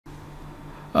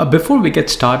Before we get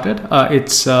started,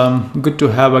 it's good to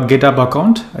have a GitHub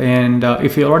account, and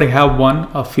if you already have one,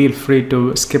 feel free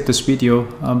to skip this video.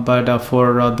 But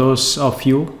for those of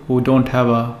you who don't have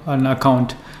an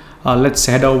account, let's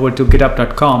head over to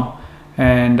github.com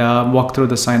and walk through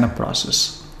the sign up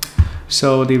process.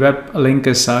 So the web link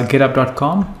is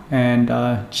github.com, and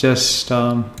just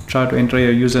try to enter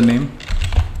your username.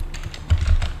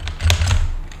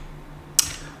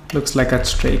 Looks like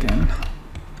that's taken.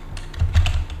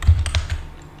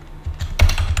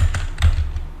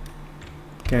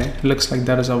 Okay, looks like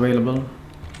that is available.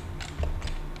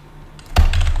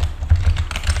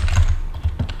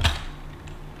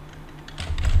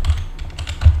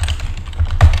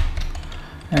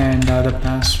 And the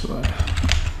password.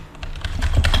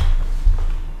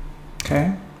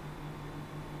 Okay.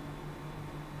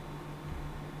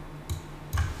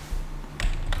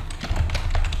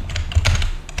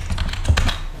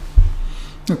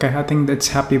 Okay, I think that's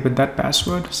happy with that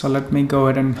password. So let me go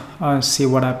ahead and see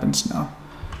what happens now.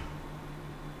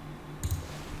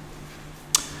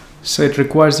 So it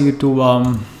requires you to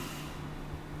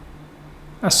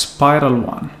a spiral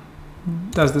one.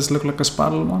 Does this look like a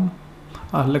spiral one?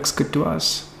 Looks good to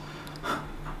us.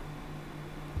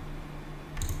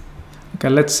 Okay,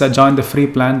 let's join the free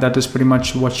plan. That is pretty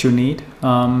much what you need.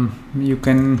 You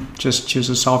can just choose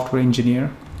a software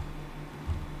engineer.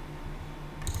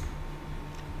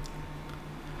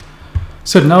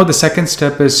 So now the second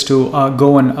step is to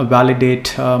go and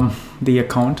validate the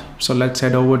account. So let's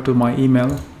head over to my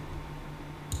email.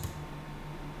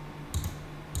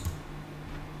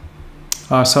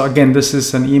 So again, this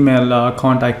is an email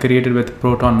account I created with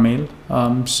Proton Mail.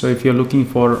 So if you're looking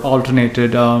for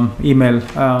alternated email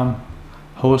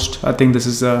host, I think this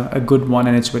is a good one,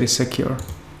 and it's very secure.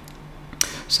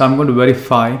 So I'm going to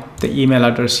verify the email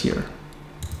address here.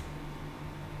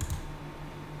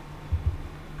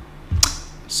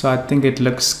 So I think it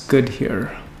looks good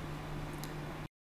here.